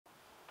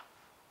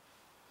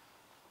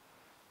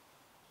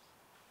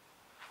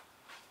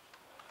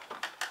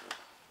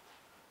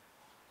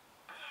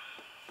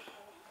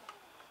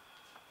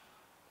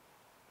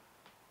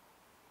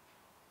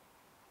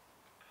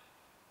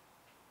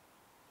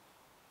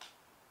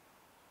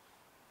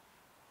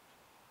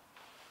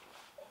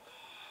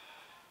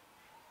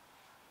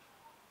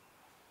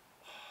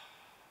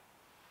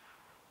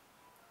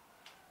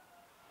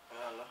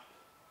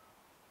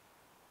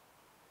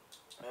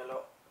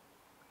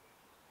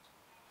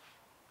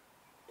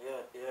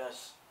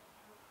Yes.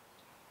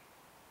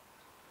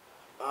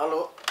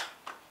 Hello.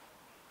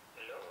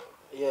 Hello.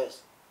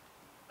 Yes.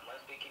 Am I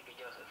speaking to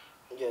Joseph?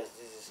 Yes,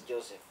 this is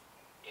Joseph.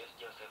 Yes,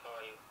 Joseph. How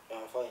are you?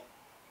 I'm fine.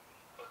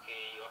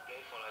 Okay, you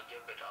applied for a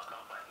job at our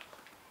company.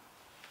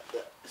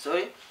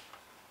 Sorry?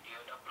 You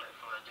had applied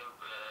for a job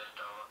at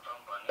our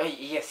company.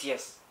 Yes.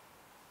 Yes,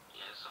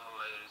 so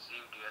I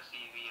received your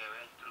CV. I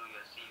went through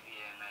your CV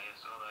and I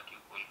saw that you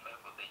qualify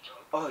for the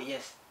job. Oh,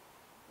 yes.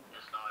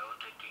 Yes, now I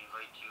wanted to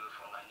invite you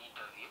for an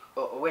interview.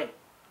 Oh, when?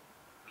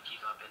 Which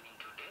is happening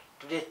today.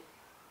 Today?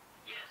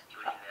 Yes,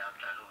 during the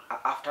afternoon.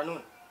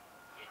 Afternoon?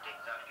 Yes,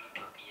 exactly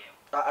 2 p.m.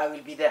 I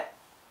will be there.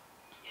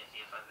 Yes,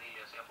 avail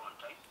yourself on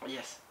time.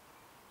 Yes.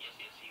 Yes,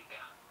 see you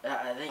there.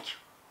 Thank you.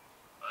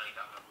 Alright,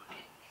 have a good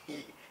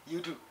day. You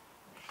too.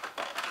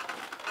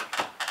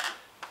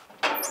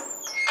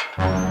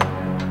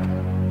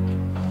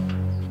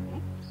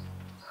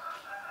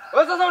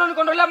 Wewe sasa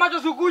unanikondolea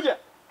macho sikuje?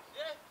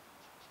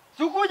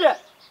 Sikuje?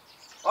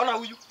 Ona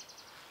huyu.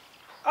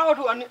 Hao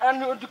tu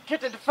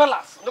uneducated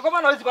fellas. Ndio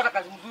kama hawezi kupata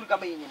kazi mzuri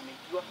kama yenye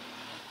nimejua.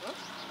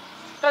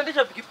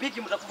 Taendesha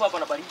pikipiki mtakufa hapa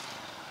na baridi.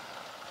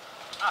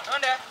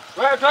 Twende.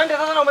 Wewe twende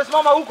sasa na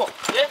umesimama huko.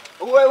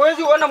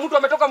 Huwezi uona mtu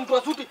ametoka mtu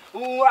wa suti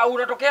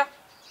unatokea?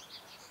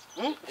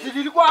 Si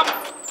nilikuwa hapa.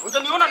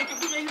 Unaniona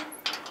nikikuja hivi.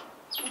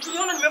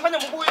 Ukiniona nimefanya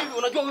mguu hivi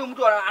unajua huyo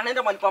mtu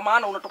anaenda mahali pa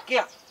maana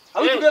unatokea.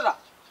 Au together?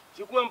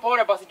 Sikuwe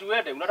mpole basi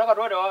tuende. Unataka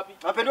tuende wapi?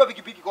 Napendwa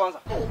pikipiki kwanza.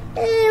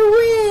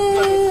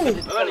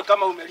 Wewe ni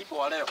kama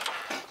umelipwa leo.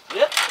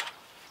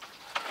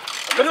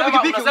 Pendwa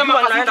pikipiki unasema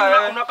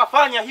unaenda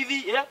unakafanya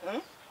hivi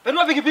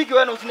Pendwa pikipiki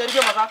wewe na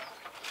usiniharibie masaa.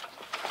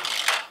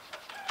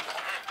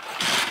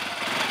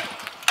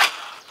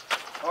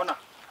 Ona.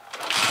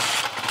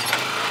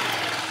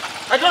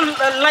 I don't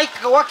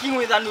like working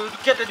with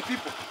uneducated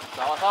people.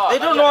 Sawa. They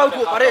don't know how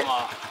to operate.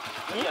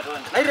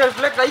 Na ile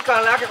reflector hii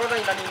kala yake kwanza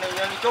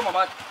inanichoma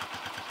macho.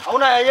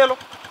 Hauna ya yellow?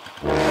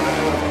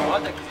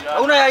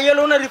 Hauna ya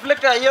yellow, una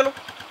reflector ya yellow.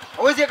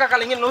 Hawezi eka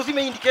kala nyingine na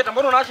usime indicator.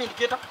 Mbona unaacha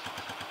indicator?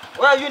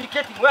 Where are you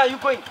indicating? Where are you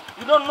going?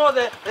 You don't know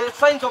the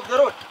signs of the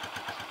road.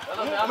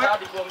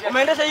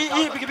 Umeendesha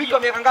hii pikipiki kwa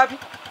miaka ngapi?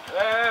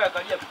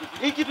 Kalia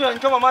pikipiki. Hii kitu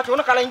inanichoma macho.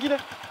 Una kala nyingine?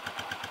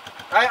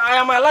 I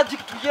am allergic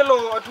to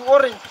yellow to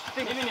orange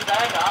thing. Mimi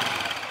nitaenda.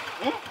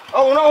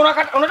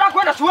 Unataka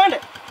kwenda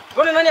siuende?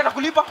 Tuone nani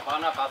atakulipa?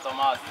 Hapana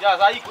customer.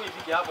 Sasa hii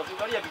kuifiki hapo.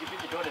 Sikalia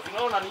pikipiki tuende.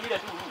 Sinaona ni ile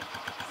tu.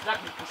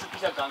 Sitaki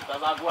kushukisha kanta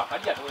zangu.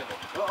 Kalia tuende.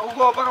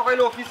 Huko mpaka kwa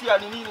ile ofisi ya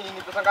nini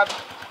ni pesa ngapi?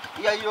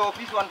 Hiyo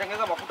ofisi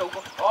wanatengeneza mafuta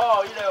huko.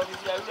 Oh, ile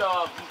ofisi ya yule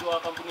mtu wa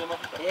kampuni ya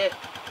mafuta.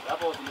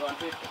 Hapo ni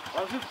 150.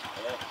 150?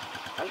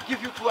 I'll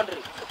give you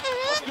 200.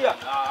 Sikia.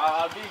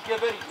 I'll be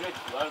very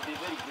grateful. I'll be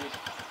very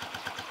grateful.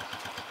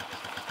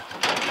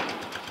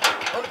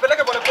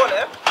 Unipeleke pole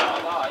pole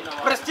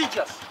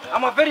Prestigious.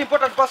 I'm a very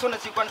important person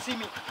as you can see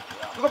me.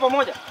 Tuko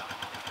pamoja.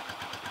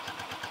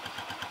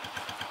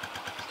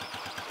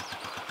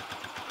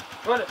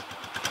 Wale.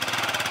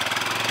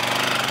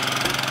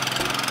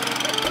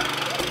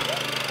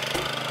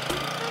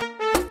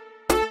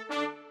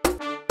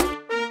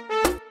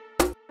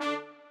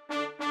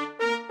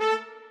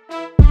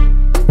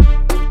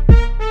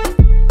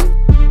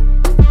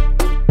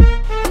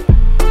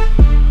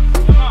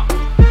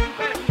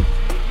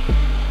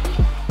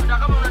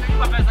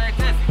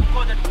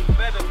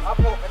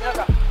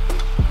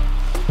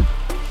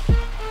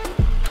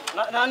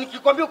 Na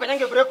nikikwambia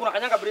ukanyange brake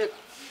unakanyanga brake.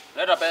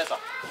 Leta pesa.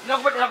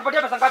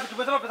 Ninakupatia pesa ngapi?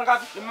 Tumesema pesa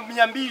ngapi?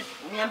 200.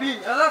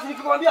 200. Sasa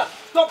nikikwambia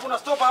stop una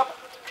stop hapa.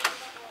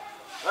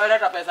 Wewe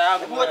leta pesa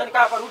yangu. Ngoja nikaa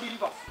hapa rudi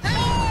lipa.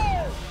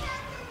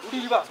 Rudi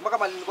lipa mpaka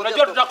mali nilikwambia.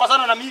 Unajua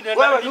tutakosana na mimi.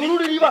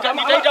 Rudi lipa.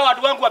 Nitaita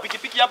watu wangu wa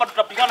pikipiki hapa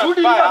tutapigana vibaya.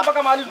 Rudi lipa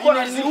mpaka mali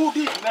nilikuwa nirudi.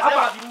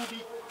 Nimesema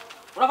sirudi.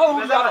 Unafaa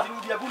urudi hapa.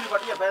 Sirudi, hebu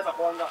nipatie pesa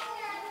kwanza.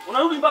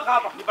 Unarudi mpaka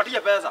hapa. Nipatie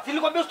pesa.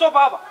 Nilikwambia stop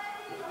hapa.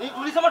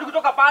 Tulisema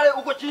tukitoka pale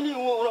huko chini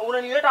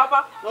unanileta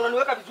hapa na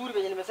unaniweka vizuri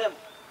venye nimesema.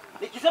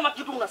 Nikisema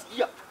kitu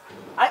unasikia.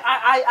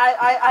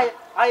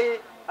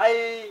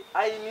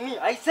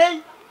 I say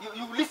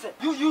you listen.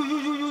 You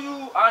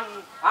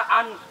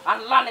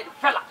unlearned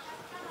fella.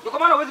 Ndio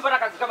kama huwezi pata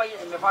kazi kama hii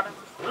nimepata.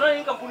 Unaona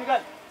hii kampuni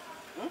gani?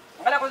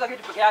 Angalia kwanza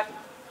kitu peke yake.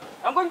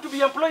 I'm going to be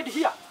employed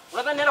here.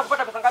 Unadhani naenda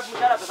kupata pesa ngapi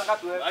mshahara pesa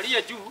ngapi wewe?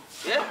 Aliye juu.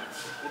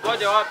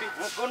 Ngoja wapi?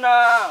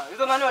 Kuna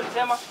hizo nani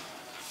walisema?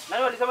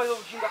 Nani walisema hizo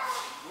ujinga?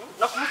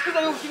 Na kumsikiza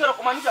hiyo ujinga na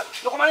kumaanisha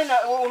ndio kwa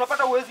maana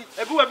unapata uwezi.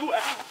 Hebu. Wewe.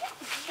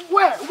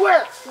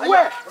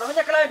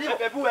 Unafanya client hivyo?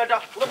 Hebu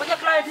enda. Unafanya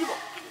client hivyo?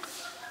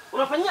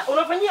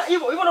 Unafanyia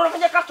hivyo ndio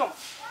unafanyia customer.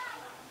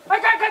 I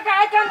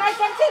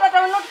can say that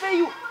I will not pay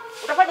you.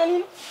 Utafanya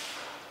nini?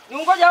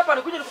 Niungoje hapa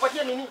nikuje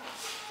nikupatie nini?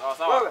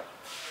 Sawa. Wewe.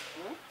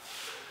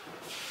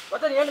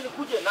 Wacha niende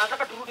nikuje na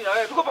nataka turudi na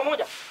wewe. Tuko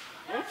pamoja?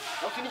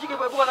 Na usinishike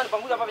kwa kwanza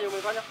nipanguze hapa vile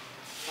umefanya.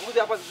 Panguze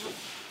hapa vizuri.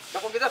 Na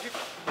kuongezea 50.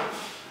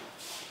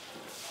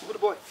 Good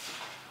boy.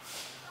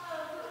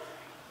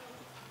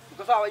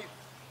 Uko sawa hivi?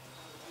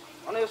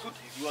 Ona hiyo suti.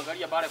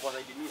 Uangalia pale kwa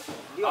zaidi mira.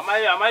 Ndio.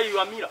 Ama hii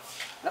wa mira.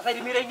 Na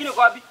zaidi mira nyingine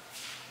kwa wapi?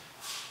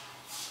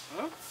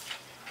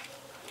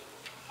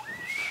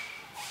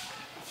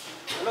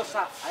 Hello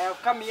sir, I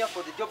have come here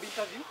for the job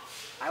interview.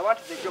 I want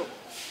the job.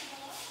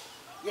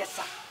 Yes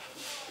sir.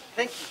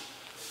 Thank you.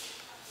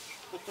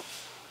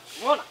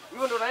 Unaona?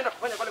 Hiyo ndio naenda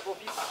kufanya pale kwa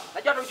ofisi.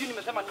 Najua hata ujui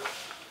nimesema nini.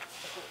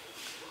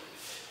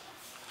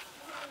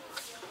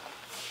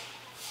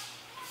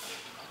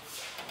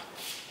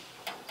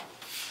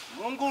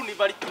 Mungu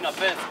nibariki na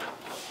pesa.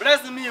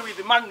 Bless me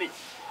with money.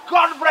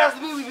 God bless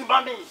me with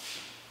money.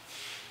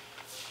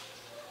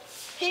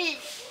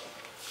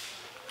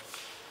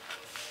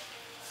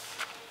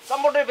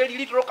 Somebody very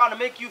little can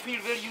make you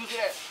feel very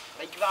useless.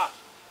 Like that.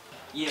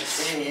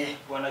 Yes.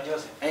 Bwana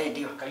Joseph.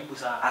 Ndio. Karibu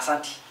sana.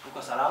 Asante.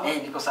 Uko salama?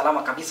 Niko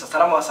salama kabisa.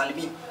 Salama wa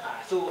salimini.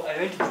 So I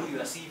went through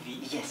your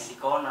CV. Yes.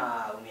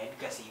 Nikaona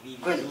umeandika CV.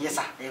 Kweli, yes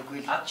sir.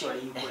 Kweli.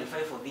 Actually you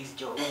qualify for this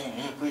job.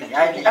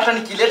 Kweli. Hata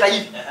nikileta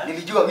hivi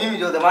nilijua mimi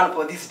ndio the man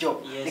for this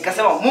job.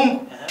 Nikasema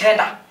Mungu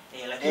tenda.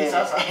 Lakini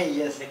sasa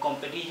yes. The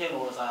competition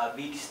was a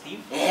bit stiff.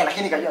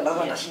 Lakini kajua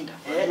lazima nitashinda.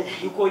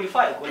 You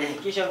qualify,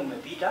 qualification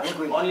umepita.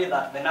 Only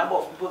that the number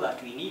of people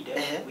that we needed,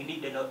 we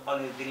needed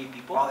only 3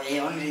 people.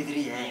 Only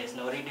 3. Yes,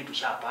 now ready to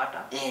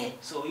shapata.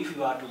 So if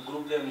you are to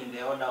group them in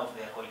the order of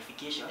their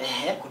qualification,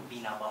 it could be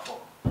number 4.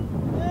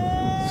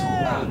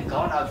 So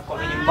nikaona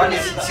kwani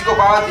siko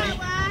kwa wao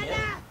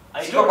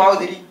 3. Siko kwa wao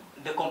 3.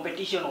 The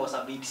competition was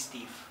a bit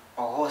stiff.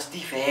 Oh,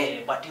 stiff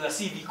but your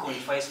CV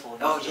qualifies for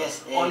this. Oh, job.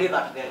 yes. Only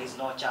that there is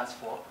no chance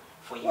for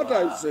you. What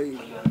are you saying?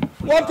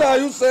 What are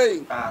you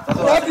saying?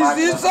 What is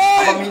he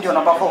saying? Mimi ndio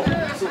number 4.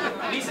 So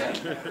listen,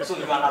 so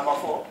you are number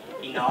 4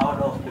 in our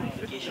order of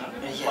qualification.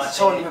 Yes. But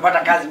so nimepata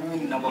kazi mimi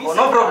ni number 4.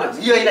 No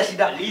problem. Hiyo ila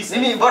shida.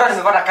 Mimi bora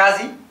nimepata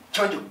kazi.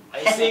 Chonjo.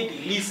 I said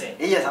listen.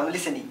 Yes, I'm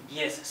listening.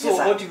 Yes. So yes,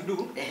 what you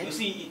do, you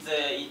see it's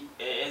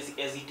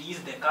as it is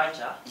the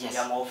culture. Yes.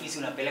 Ya maofisi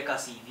unapeleka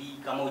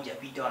CV kama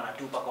hujapita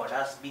wanatupa kwa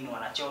dustbin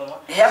wanachoma.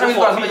 Hata mimi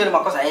kwa sababu ni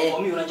makosa Kwa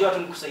mimi unajua tu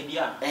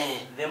nikusaidiana.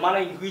 The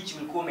manner in which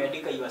ulikuwa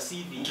umeandika your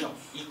CV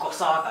iko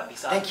sawa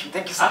kabisa.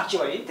 Thank you sir.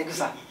 Actually, thank you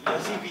sir. Your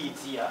CV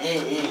is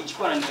here.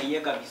 Nichukua na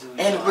nikaiweka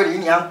vizuri. Ni kweli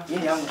hii yangu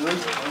ndio.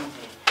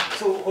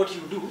 So what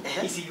you do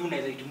is you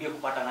unaweza itumia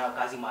kupata nayo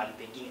kazi mahali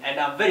pengine, and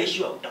I'm very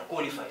sure uta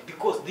qualify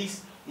because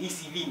this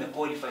CV may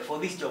qualify for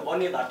this job.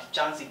 Only that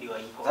chance ndio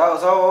iko.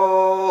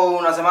 So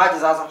unasemaje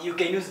sasa? You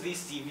can use this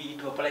CV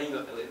to apply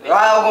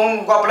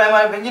kwa apply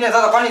mahali pengine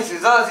sasa, kwani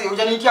sasa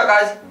hujaniitia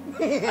kazi?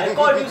 I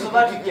called you so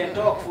that we can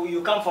talk for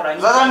you come for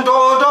an sasa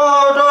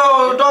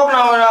talk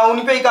na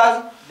unipe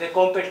kazi. The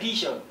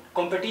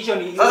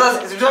competition is sasa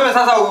tuseme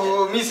sasa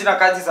mimi sina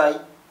kazi sasa.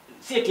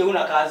 Si eti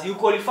una kazi, you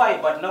qualify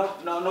but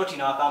not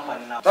in our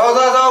company now.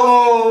 Sasa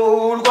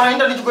ulikuwa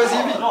unaenda nichukue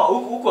CV? No,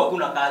 huko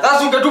hakuna kazi. Sasa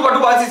ungetupa tu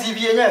basi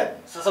CV yenyewe.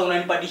 Sasa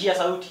unanipandishia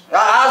sauti.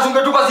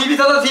 Ungetupa CV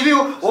sasa CV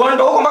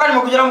uende huko mpaka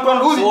nimekuja na mtu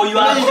anduzi. So you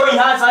are going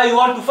hard, you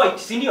want to fight,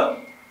 si ndio?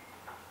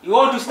 You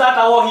want to start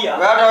a war here.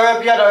 Hata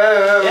wewe pia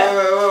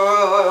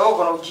wewe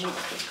uko na ujinga.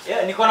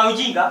 Niko na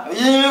ujinga.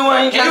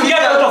 Can you get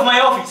out of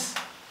my office?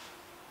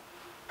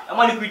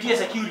 Ama nikuitie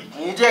security.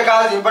 Niitie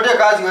kazi, nipatie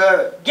kazi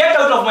wewe. Get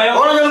out of my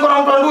office. Unaona niko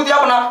na mtu anduzi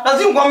hapa na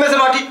lazima ngombe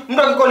sema ati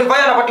mtu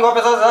akiqualify anapatiwa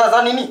pesa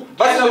sasa nini?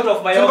 Basi out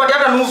of my office. Nipatie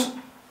hata nusu.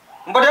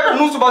 Nipatie hata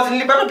nusu basi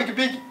nilipata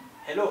pikipiki.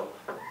 Hello.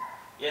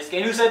 Yes, can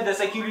you set the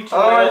security?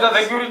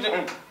 The security.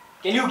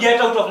 Can you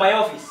get out of my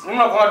office?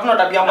 Mimi tuna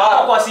tabia mbaya.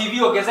 Kwa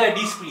CV ongezea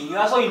discipline. You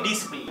are so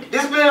indisciplined.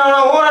 Discipline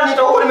unaona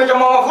nitakuwa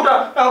nimechoma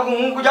mafuta na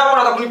kuja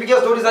hapo na kunipigia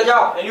stories za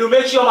jao. And you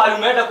make sure mali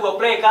umeenda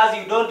kuapply kazi,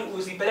 you don't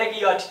usipeleke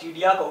hiyo attitude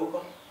yako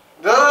huko.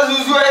 Sasa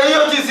hiyo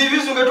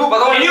CV ungetupa.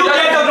 Can you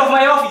get out of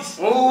my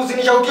office?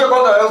 Usinishautie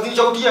kwanza,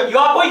 usinishautie. You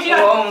are pointing at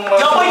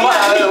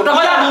me.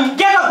 Utafanya nini?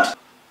 Get out.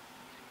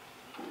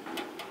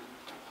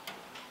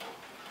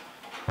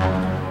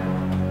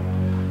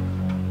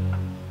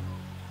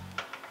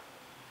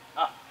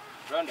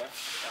 Brenda.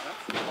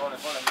 Pole,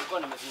 nilikuwa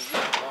nimesinzia.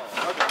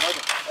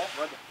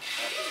 Ngoja.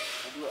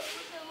 Unajua.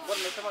 Mbona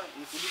nimesema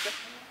nikulipe?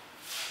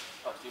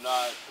 Sina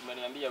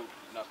umeniambia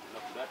na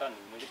kuleta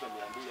nilipe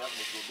 200 hapo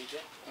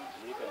nikurudishe.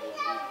 Nilipe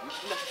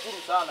 200. Nashukuru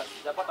sana.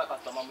 Sijapata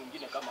customer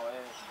mwingine kama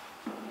wewe.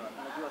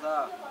 Unajua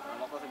sasa kuna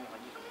makosa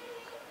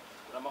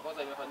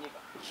imefanyika.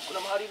 Kuna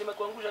mahali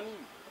nimekuangusha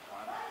mimi.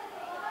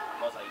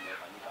 Makosa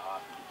imefanyika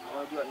wapi?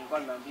 Unajua nilikuwa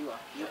nimeambiwa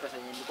hiyo pesa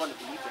yenyewe nilikuwa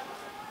nikulipe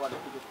kwa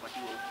nikuja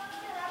kupatiwa.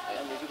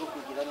 Yaani niko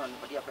Ukidhani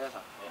wananipatia pesa.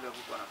 Ile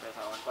huko na pesa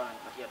walikuwa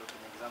wananipatia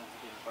document zangu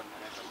zote nilikuwa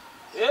nimeleta.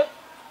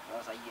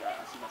 Sasa hii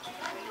sina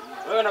kitu.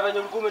 Wewe na venye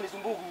ulikuwa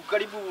umenisumbuku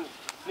karibu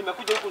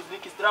nimekuja huko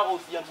nikistruggle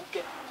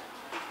usianguke.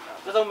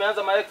 Sasa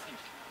umeanza ma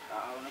excuse.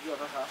 Unajua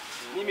sasa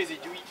mimi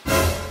sijui.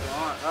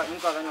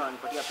 Niko Ukidhani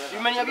wananipatia pesa.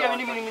 Umeniambia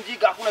mimi ni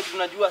mjinga hakuna kitu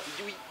najua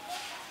sijui.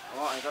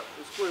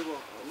 Usikue hivyo.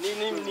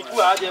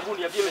 Nikuwe aje hebu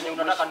niambie venye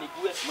unataka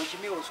nikue.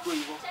 Mheshimiwa usikue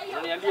hivyo.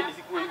 Unaniambia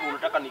nisikue hivyo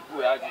unataka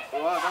nikue aje.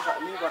 Sasa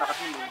mimi kwa nataka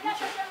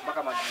nirudishe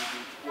mpaka majibu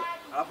nichukue.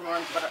 Alafu naona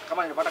nikipata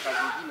kama nilipata kazi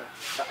nyingine,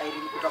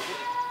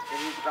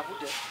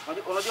 nikutafute.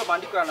 Unajua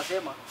maandiko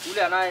yanasema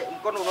yule anaye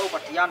mkono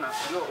unaopatiana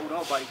ndio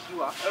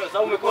unaobarikiwa. Sasa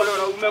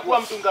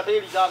umekuwa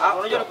mtungateli sana.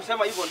 Unajua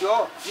nikusema hivyo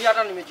ndio mimi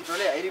hata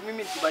nimejitolea ili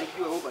mimi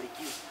nisibarikiwe wewe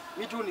ubarikiwe.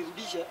 Mimi tu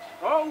nirudishe.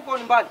 Huko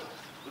ni mbali.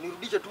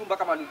 Unirudishe tu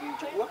mpaka mali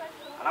nilichukua.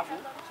 Alafu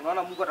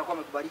unaona Mungu atakuwa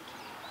amekubariki.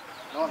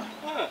 Unaona?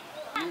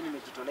 Mimi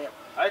nimejitolea.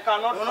 I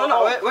cannot. Unaona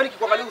wewe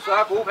nikikuangalia uso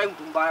wako ukai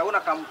mtu mbaya, una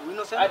kama mtu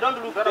innocent. I don't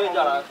look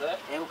dangerous.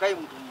 Ukai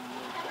mtu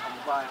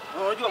mbaya.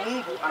 Unajua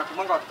Mungu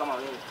anatumanga watu kama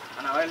wewe.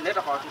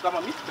 Analeta kwa watu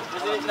kama mimi.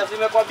 Na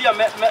simekwambia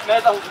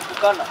meza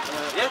hutukana.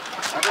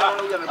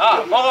 Unaona huyu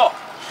amekuja. Bogo.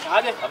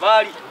 Aje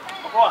habari.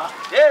 Poa.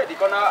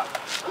 Niko na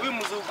huyu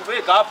mzungu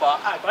fake hapa.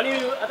 Kwa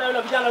nini hata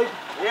yule vijana huyu?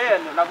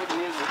 Nakuja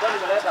hivi. Kwani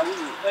nimeleta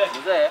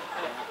huyu mzee.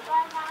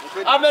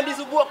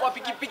 Amenisumbua kwa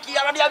pikipiki,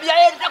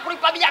 ananiambia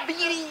nitakulipa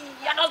 200.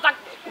 Anataka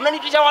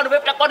unanitisha watu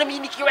wewe kwa nini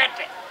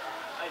nikiwete?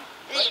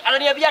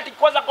 Ananiambia ati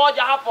kwanza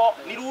ngoja hapo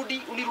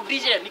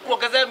unirudishe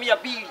nikuongezee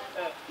 200.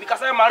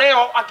 Nikasema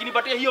leo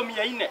akinipatia hiyo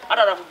 400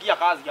 hata nafukia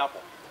kazi hapo.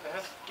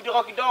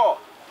 Kidogo kidogo.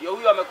 Ndio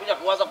huyu amekuja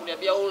kuanza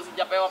kuniambia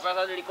sijapewa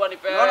pesa nilikuwa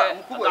nipewe. Unaona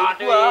mkubwa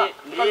ilikuwa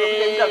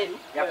nikakuja interview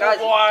ya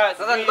kazi.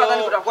 Sasa nilikuwa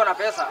nadhani kutakuwa na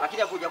pesa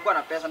lakini hakuja kuwa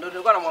na pesa. Ndio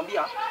nilikuwa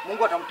namwambia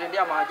Mungu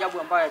atamtendea maajabu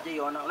ambayo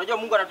hajaiona. Unajua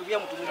Mungu anatumia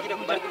mtu mwingine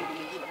kubariki mtu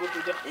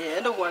mwingine.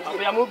 Enda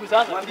umwambie. Ya Mungu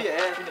sasa.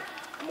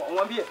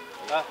 Mwambie.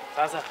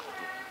 Sasa.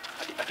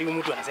 Ati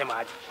mtu anasema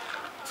aje?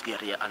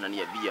 Sikia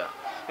ananiambia.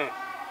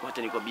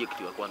 Wacha nikwambie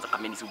kitu ya kwanza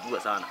kama nisumbua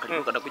sana.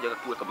 Karibu kanakuja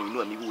kakue kama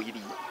inua miguu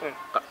hivi.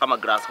 Kama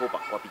grasshopper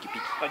kwa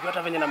pikipiki. Unajua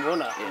hata venye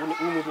namuona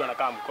huyu mtu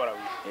anakaa mkora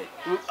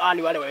huyu.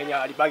 Ni wale wenye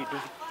alibagi tu.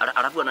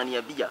 Alafu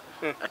ananiambia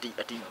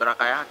ati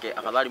baraka yake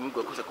afadhali Mungu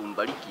akose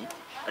kumbariki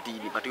ati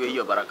nipatiwe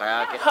hiyo baraka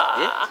yake.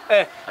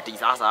 Ati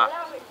sasa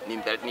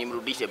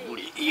nimrudishe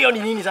bure. Hiyo ni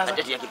nini sasa?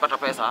 Ati akipata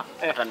pesa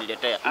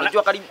ataniletea.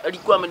 Unajua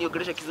alikuwa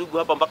ameniongelesha kizungu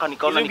hapa mpaka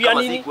nikaona ni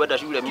kama si kuenda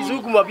shule mimi.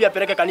 Kizungu mwambie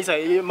apeleke kanisa,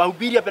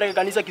 mahubiri apeleke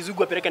kanisa,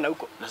 kizungu apeleke na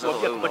huko.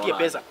 Mwambie kupatie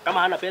pesa. Kama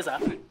hana pesa